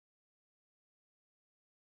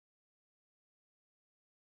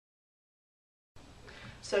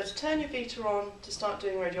So to turn your Vita on to start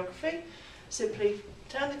doing radiography, simply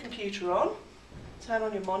turn the computer on, turn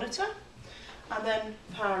on your monitor, and then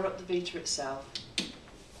power up the Vita itself.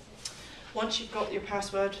 Once you've got your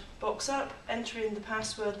password box up, enter in the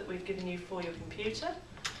password that we've given you for your computer.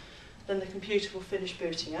 Then the computer will finish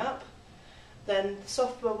booting up. Then the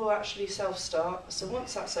software will actually self-start, so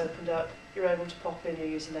once that's opened up, you're able to pop in your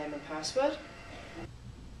username and password.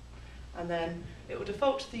 And then it will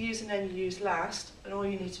default to the username you used last, and all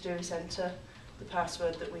you need to do is enter the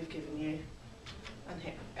password that we've given you and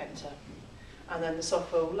hit enter. And then the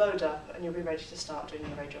software will load up and you'll be ready to start doing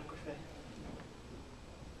your radiography.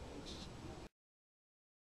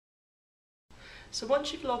 So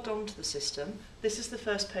once you've logged on to the system, this is the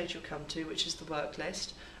first page you'll come to, which is the work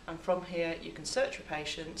list, and from here you can search for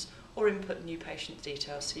patients or input new patient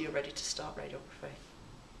details so you're ready to start radiography.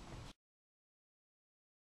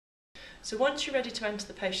 So once you're ready to enter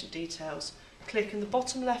the patient details, click in the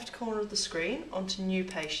bottom left corner of the screen onto New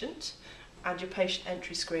Patient, and your patient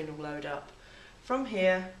entry screen will load up. From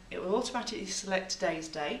here, it will automatically select today's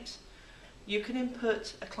date. You can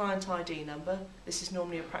input a client ID number. This is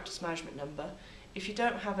normally a practice management number. If you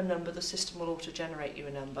don't have a number, the system will auto-generate you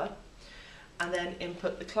a number. And then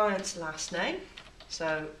input the client's last name,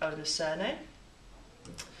 so owner's surname.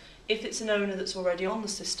 If it's an owner that's already on the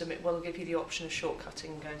system, it will give you the option of shortcutting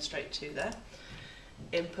and going straight to there.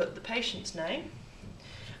 Input the patient's name,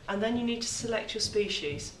 and then you need to select your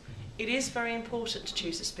species. It is very important to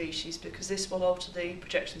choose a species because this will alter the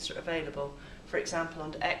projections that are available. For example,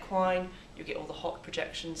 under equine, you get all the HOC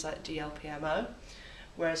projections like DLPMO,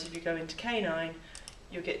 whereas if you go into canine,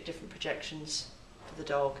 you'll get different projections for the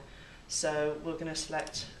dog. So we're going to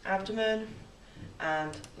select abdomen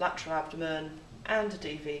and lateral abdomen and a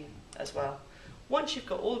DV as well. Once you've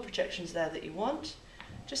got all the projections there that you want,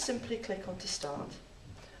 just simply click on to start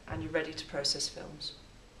and you're ready to process films.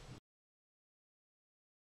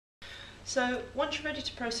 So once you're ready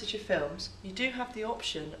to process your films, you do have the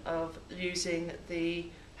option of using the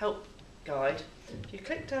help guide. If you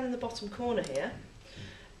click down in the bottom corner here,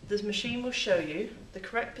 the machine will show you the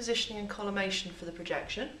correct positioning and collimation for the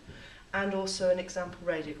projection and also an example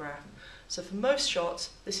radiograph. So for most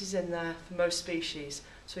shots, this is in there for most species,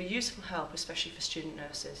 so a useful help especially for student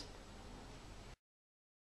nurses.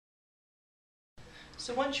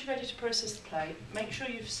 So once you're ready to process the plate, make sure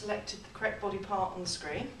you've selected the correct body part on the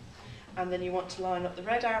screen, and then you want to line up the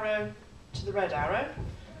red arrow to the red arrow,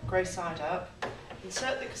 grey side up,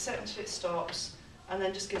 insert the cassette until it stops, and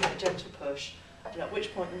then just give it a gentle push, and at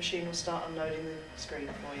which point the machine will start unloading the screen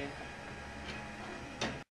for you.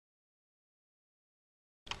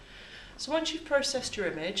 So once you've processed your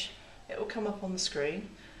image, it will come up on the screen.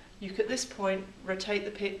 You can at this point rotate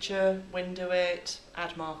the picture, window it,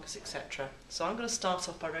 add markers, etc. So I'm going to start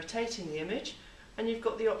off by rotating the image, and you've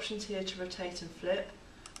got the options here to rotate and flip,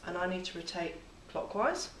 and I need to rotate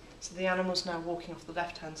clockwise, so the animal's now walking off the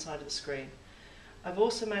left hand side of the screen. I've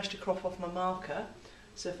also managed to crop off my marker,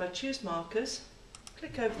 so if I choose markers,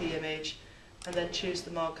 click over the image and then choose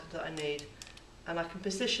the marker that I need, and I can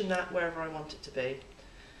position that wherever I want it to be.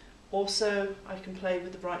 Also, I can play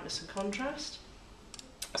with the brightness and contrast,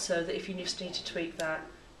 so that if you just need to tweak that,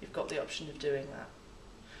 you've got the option of doing that.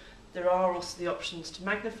 There are also the options to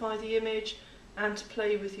magnify the image and to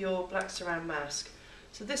play with your black surround mask.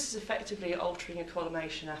 So this is effectively altering your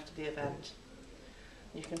collimation after the event.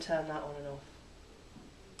 You can turn that on and off,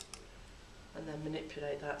 and then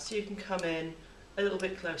manipulate that so you can come in a little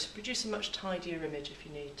bit closer, produce a much tidier image if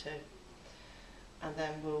you need to, and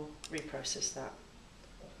then we'll reprocess that.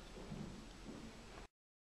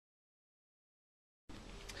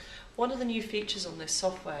 One of the new features on this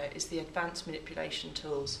software is the advanced manipulation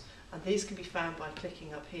tools, and these can be found by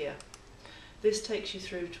clicking up here. This takes you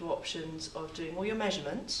through to options of doing all your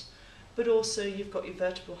measurements, but also you've got your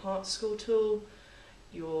vertebral heart score tool,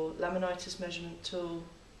 your laminitis measurement tool,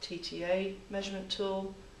 TTA measurement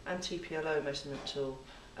tool, and TPLO measurement tool,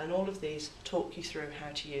 and all of these talk you through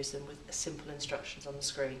how to use them with simple instructions on the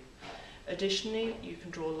screen. Additionally, you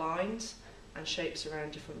can draw lines and shapes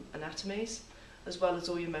around different anatomies, as well as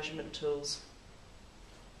all your measurement tools.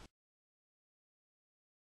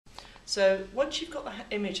 So once you've got the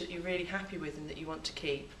image that you're really happy with and that you want to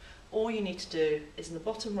keep, all you need to do is in the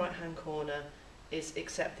bottom right hand corner is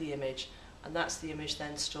accept the image, and that's the image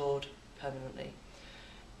then stored permanently.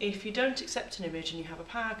 If you don't accept an image and you have a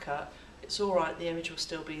power cut, it's alright, the image will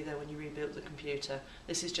still be there when you rebuild the computer.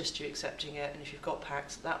 This is just you accepting it, and if you've got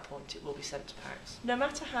PACS at that point it will be sent to PACS. No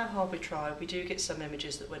matter how hard we try, we do get some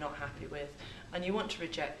images that we're not happy with, and you want to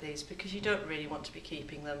reject these because you don't really want to be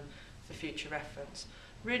keeping them for future reference.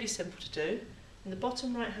 Really simple to do. In the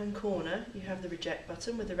bottom right hand corner you have the reject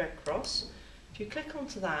button with the red cross. If you click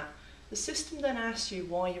onto that, the system then asks you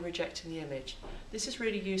why you're rejecting the image. This is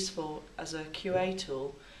really useful as a QA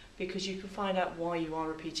tool because you can find out why you are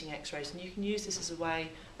repeating x-rays, and you can use this as a way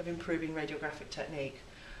of improving radiographic technique.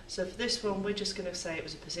 So for this one we're just going to say it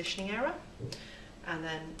was a positioning error and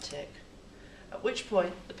then tick. At which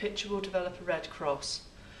point the picture will develop a red cross.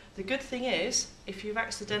 The good thing is, if you've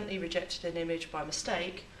accidentally rejected an image by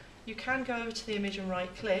mistake, you can go over to the image and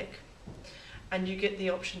right click and you get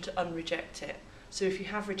the option to unreject it. So if you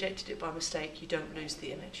have rejected it by mistake, you don't lose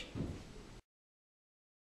the image.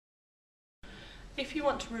 If you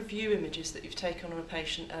want to review images that you've taken on a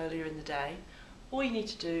patient earlier in the day, all you need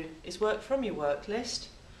to do is work from your work list,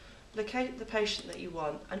 locate the patient that you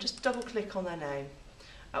want and just double click on their name,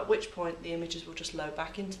 at which point the images will just load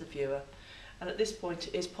back into the viewer, and at this point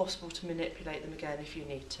it is possible to manipulate them again if you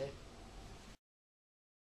need to.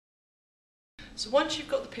 So once you've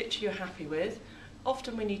got the picture you're happy with,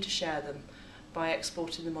 often we need to share them by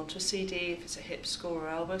exporting them onto a CD if it's a hip score or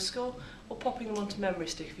elbow score, or popping them onto memory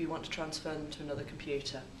stick if you want to transfer them to another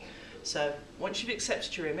computer. So once you've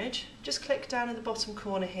accepted your image, just click down in the bottom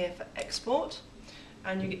corner here for export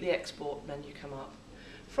and you get the export menu come up.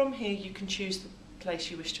 From here you can choose the place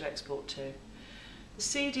you wish to export to. The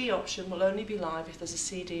CD option will only be live if there's a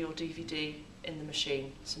CD or DVD in the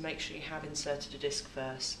machine, so make sure you have inserted a disc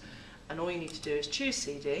first. And all you need to do is choose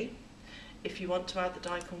CD. If you want to add the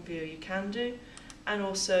DICOM viewer you can do, and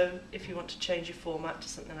also if you want to change your format to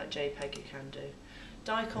something like JPEG you can do.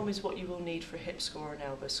 DICOM is what you will need for a hip score or an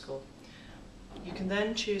elbow score. You can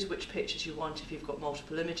then choose which pictures you want if you've got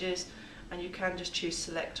multiple images, and you can just choose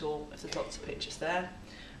select all if there's lots of pictures there,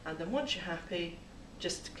 and then once you're happy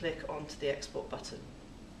just click onto the export button.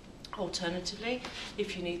 Alternatively,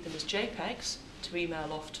 if you need them as JPEGs to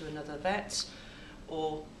email off to another vet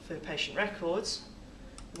or for patient records,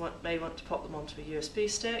 you may want to pop them onto a USB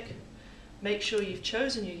stick. Make sure you've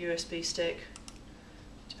chosen your USB stick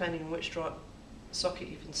depending on which socket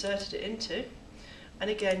you've inserted it into, and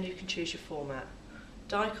again you can choose your format.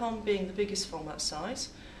 DICOM being the biggest format size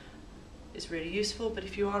is really useful, but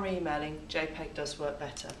if you are emailing, JPEG does work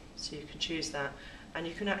better, so you can choose that, and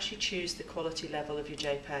you can actually choose the quality level of your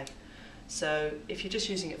JPEG. So if you're just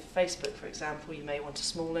using it for Facebook, for example, you may want a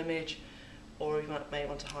small image, or you may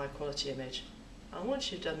want a high quality image. And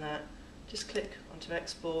once you've done that, just click onto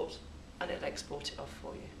export and it'll export it off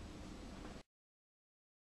for you.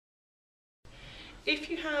 If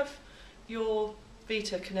you have your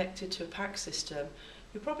Vita connected to a PAC system,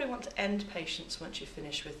 you'll probably want to end patients once you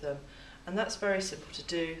finish with them, and that's very simple to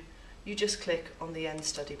do. You just click on the End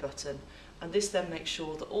Study button, and this then makes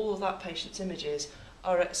sure that all of that patient's images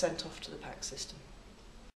are sent off to the PAC system.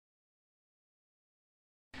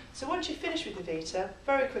 So once you've finished with the Vita,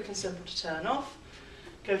 very quick and simple to turn off.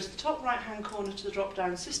 Go to the top right hand corner to the drop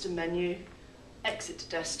down system menu, exit to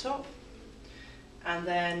desktop, and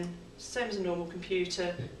then same as a normal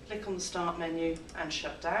computer, click on the start menu and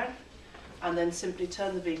shut down, and then simply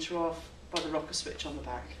turn the Vita off by the rocker switch on the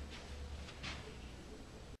back.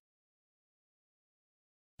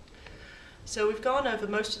 So we've gone over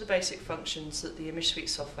most of the basic functions that the ImageSuite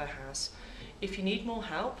software has. If you need more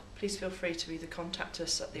help, please feel free to either contact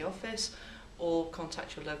us at the office or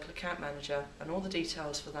contact your local account manager, and all the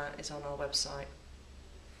details for that is on our website.